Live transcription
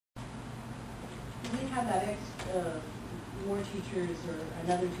we had that more teachers or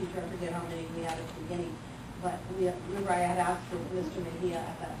another teacher, I forget how many we had at the beginning, but remember I had asked if Mr. Mejia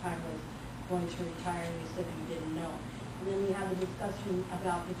at that time was going to retire, and you said you didn't know. And then we had a discussion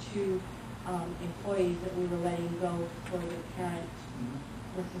about the two employees that we were letting go for the parent,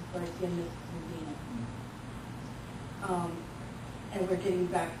 Mrs. Garcia and Mrs. Medina. And we're getting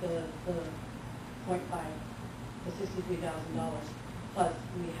back the 0.5, the $63,000. Plus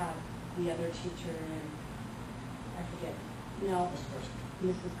we have the other teacher and I forget. No,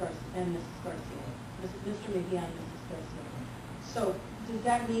 Mrs. Garcia and Mrs. Garcia. Mr. Mejia and Mrs. Garcia. So does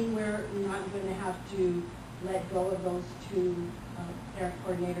that mean we're not going to have to let go of those two parent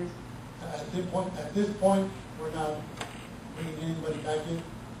coordinators? At this point, we're not bringing anybody back in,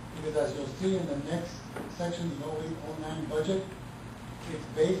 because as you'll see in the next section, the 08-09 budget, it's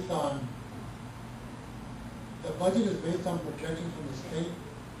based on, the budget is based on projections from the state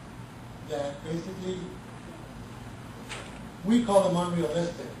that basically, we call them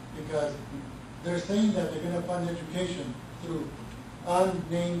unrealistic, because they're saying that they're going to fund education through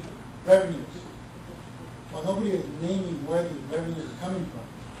unnamed revenues. Well, nobody is naming where these revenues are coming from.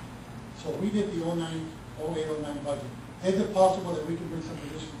 So we did the 08-09 budget. Is it possible that we can bring some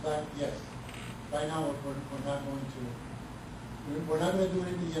positions back? Yes. Right now, we're not going to. We're not going to do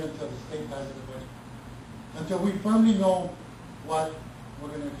anything yet until the state passes the budget. Until we firmly know what we're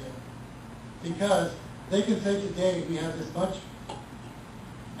going to get. Because they can say today we have this much,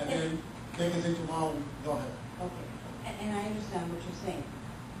 and then they can say tomorrow we don't have it. Okay, and I understand what you're saying.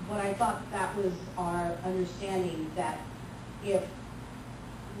 But I thought that was our understanding that if,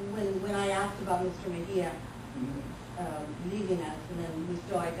 when I asked about Mr. Mejia leaving us, and then we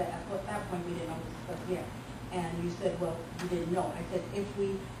still, at that point we didn't know this stuff here, and you said, well, you didn't know. I said, if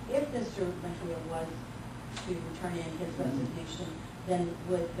Mr. Mejia was to turn in his resignation, then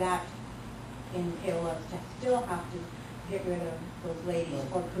would that entail us to still have to get rid of those ladies,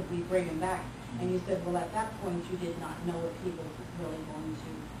 or could we bring them back? And you said, well, at that point you did not know if he was really going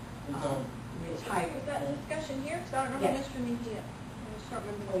to retire. Was that discussion here? Because I don't remember Mr. Mejia. I just don't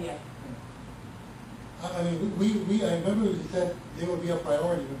remember. Oh, yeah. I mean, I remember we said they would be a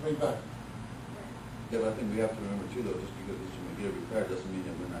priority to bring back. Yeah, but I think we have to remember too, though, just because Mr. Mejia retired doesn't mean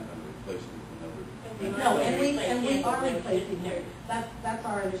that we're not going to replace him with another. No, and we are replacing him. That's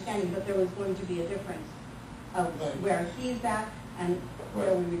our understanding, but there was going to be a difference of where he's at and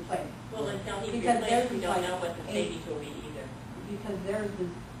where we replace. Well, until he's replaced, we don't know what the savings will be either. Because theirs is,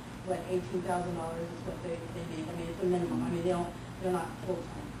 what, $18,000 is what they make. I mean, it's a minimum. I mean, they're not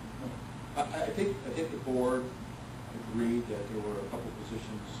full-time. I think the board agreed that there were a couple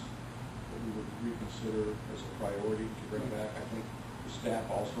positions that we would reconsider as a priority to bring back. I think the staff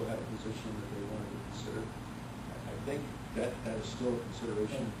also had a position that they wanted to consider. I think that is still a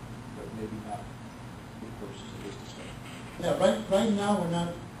consideration, but maybe not for the purposes of this discussion. Yeah, right now we're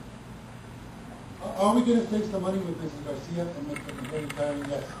not. Are we going to save some money with Mrs. Garcia and Mr. retiring?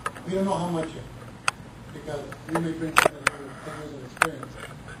 Yes. We don't know how much yet, because we may bring somebody with 10 years of experience,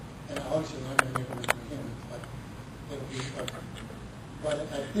 and obviously not going to make a beginning, but it'll be tough. But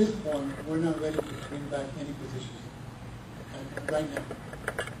at this point, we're not ready to bring back any positions right now.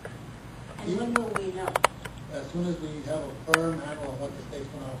 And when will we know? As soon as we have a firm handle on what the state's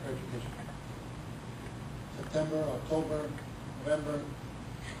going to offer education. September, October, November,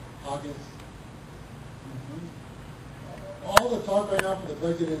 August. All the talk right now for the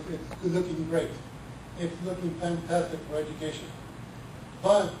budget is it's looking great. It's looking fantastic for education.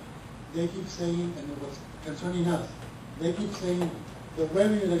 But they keep saying, and it was concerning us, they keep saying the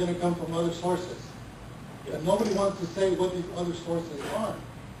revenues are going to come from other sources. And nobody wants to say what these other sources are.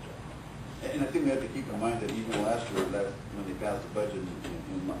 And I think we have to keep in mind that even last year, when they passed the budget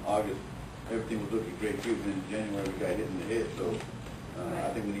in August, everything was looking great too. And in January, we got hit in the head. So I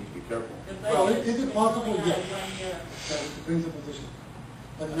think we need to be careful. Well, is it possible? Yes. That it brings a position,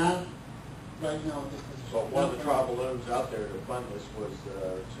 but not right now at this position. So one of the trial balloons out there to fund this was to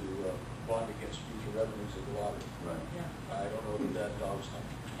bond against future revenues of the lottery. Right. Yeah. I don't know that that dog's not.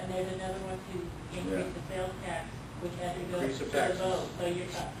 And there's another one to increase the sales tax, which has to go Increase to the the taxes. vote. So you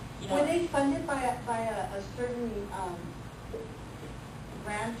know. Were they funded by a certain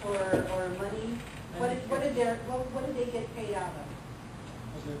grant or money? What did they get paid out of?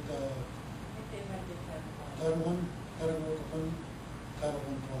 Was it I think they might just have one. Title I, Title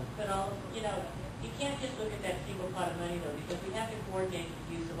I fund? But you can't just look at that single pot of money though, because we have to coordinate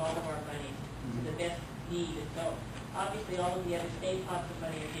the use of all of our money to the best need. And so obviously all of the other state pots of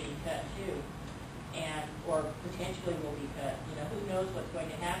money are getting cut too, or potentially will be cut. Who knows what's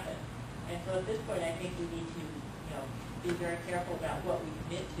going to happen? And so at this point, I think we need to be very careful about what we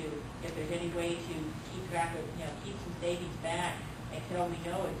commit to if there's there's any way to keep track of, keep some savings back until we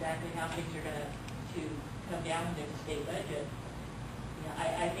know exactly how things are gonna to come down in the state budget.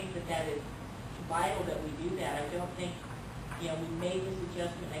 I think that is vital that we do that. I don't think, we made this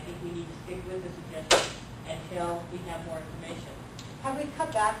adjustment. I think we need to stick with this adjustment until we have more information. Have we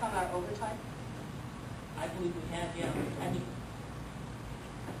cut back on our overtime? I believe we have, yeah. I mean,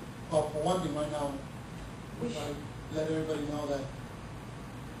 Well, for one thing, right now, We I let everybody know that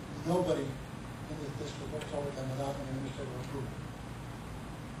nobody in this district works overtime without an administrative approval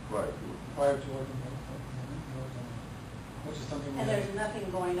Right. prior to working overtime, which is something we And have. there's nothing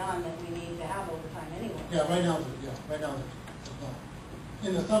going on that we need to have overtime anyway. Yeah, right now there's not.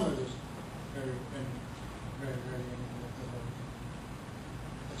 In the summer, there's very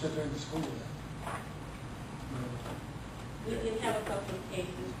it's just during the school year. we did have a couple of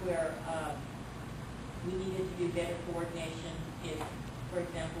cases where we needed to do better coordination. If, for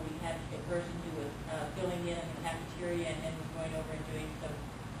example, we had a person who was filling in the cafeteria and then was going over and doing some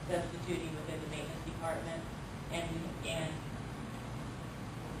substituting within the maintenance department, and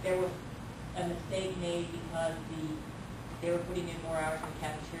there was a mistake made because they were putting in more hours in the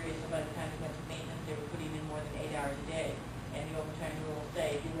cafeteria, so by the time we went to maintenance, they were putting in more than 8 hours a day. And the overtime rule will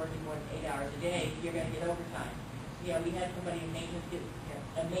say, if you're working more than 8 hours a day, you're gonna get overtime. We had somebody in maintenance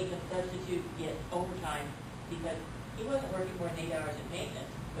a maintenance substitute get overtime because he wasn't working more than 8 hours in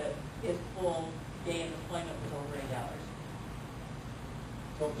maintenance, but his full day of employment was over 8 hours.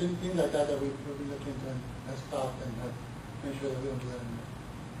 So things like that we look into and stop and make sure that we don't do that anymore.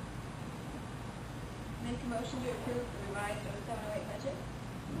 Make a motion to approve the revised 0708 budget.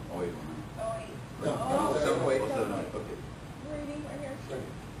 Oh, wait. 08. No, Oh, 0708, 0708. okay. Reading right here.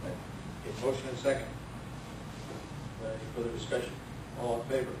 Okay, motion and second. Any further discussion? All in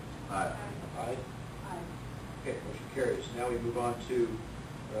favor? Aye. Aye. Aye. Okay, motion carries. Now we move on to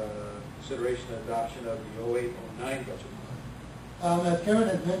consideration and adoption of the 08-09 budget. As Karen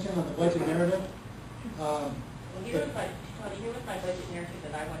had mentioned on the budget narrative, Well, here was my budget narrative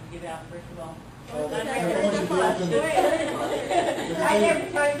that I want to give out, first of all. Oh, I'm not I gonna want you to do much. do it. I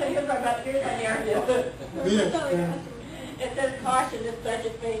never tell you, here's my narrative. read it, Karen. It says caution, this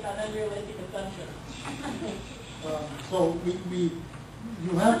budget based on unrealistic assumptions. So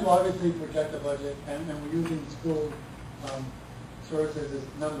you have to obviously project the budget, and we're using school services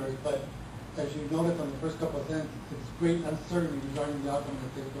as numbers, but as you noticed on the first couple of sentences, it's great uncertainty regarding the outcome of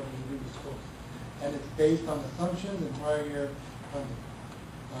the state government review of schools. And it's based on assumptions and prior year funding.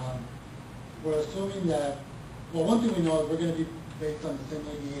 We're assuming that, well, one thing we know is we're going to be based on the same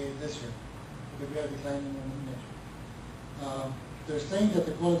ADA this year, because we have declining in next year. They're saying that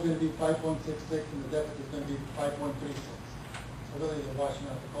the goal is going to be 5.66 and the deficit is going to be 5.36. So really they're washing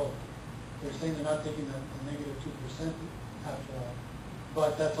out the goal. They're saying they're not taking a negative 2% after all.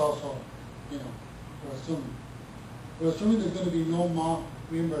 But that's also, we're assuming. We're assuming there's going to be no more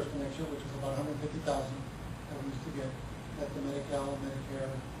reimbursement next year, which is about $150,000 that we used to get. That's the Medi-Cal,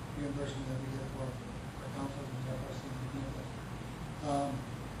 Medicare reimbursement that we get for our counselors and FRC and DSS.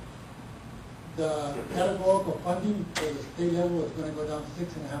 The categorical funding for the state level is going to go down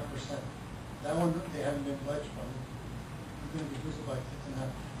 6.5%. That one, they haven't been pledged for. It's going to be reduced by 6.5%.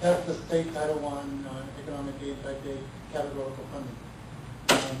 That's the state Title I, economic aid, type A, categorical funding.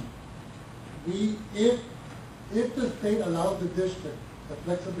 If the state allows the district the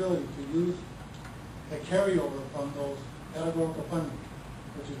flexibility to use the carryover from those categorical funding,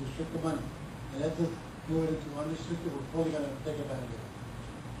 which is restricted money, and let us do it into unrestricted, we're fully going to take advantage of it.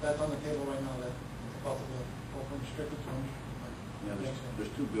 That's on the table right now, that it's a possibility, go from restricted to unrestricted money. Yeah,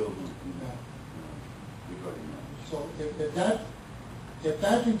 there's two bills Yeah. regarding that. So if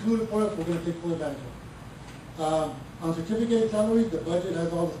that's included for us, we're going to take full advantage of it. On certificated salaries, the budget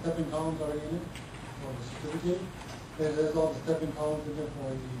has all the stepping columns already in it for the certificate. There's all the stepping columns in there for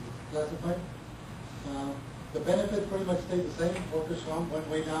the classified. The benefits pretty much stayed the same. Workers' comp went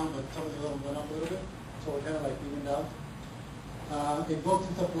way down, but some of the others went up a little bit. So we're kind of like evened out. In books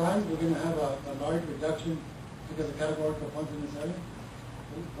and supplies, we're going to have a large reduction because of categorical funds in this area.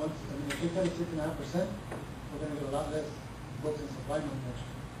 If we take that at 6.5%, we're going to get a lot less books and supply money next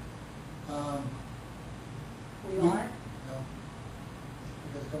year. We are? No.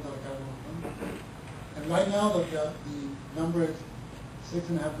 Because it comes out of categorical funds. And right now, the number is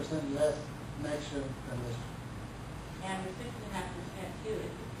 6.5% less next year than this year. And the 6.5% too,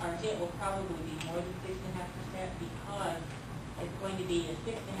 our hit will probably be more than 6.5% because it's going to be a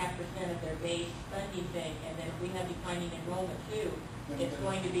 6.5% of their base funding thing, and then if we have declining enrollment too, it's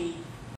going to be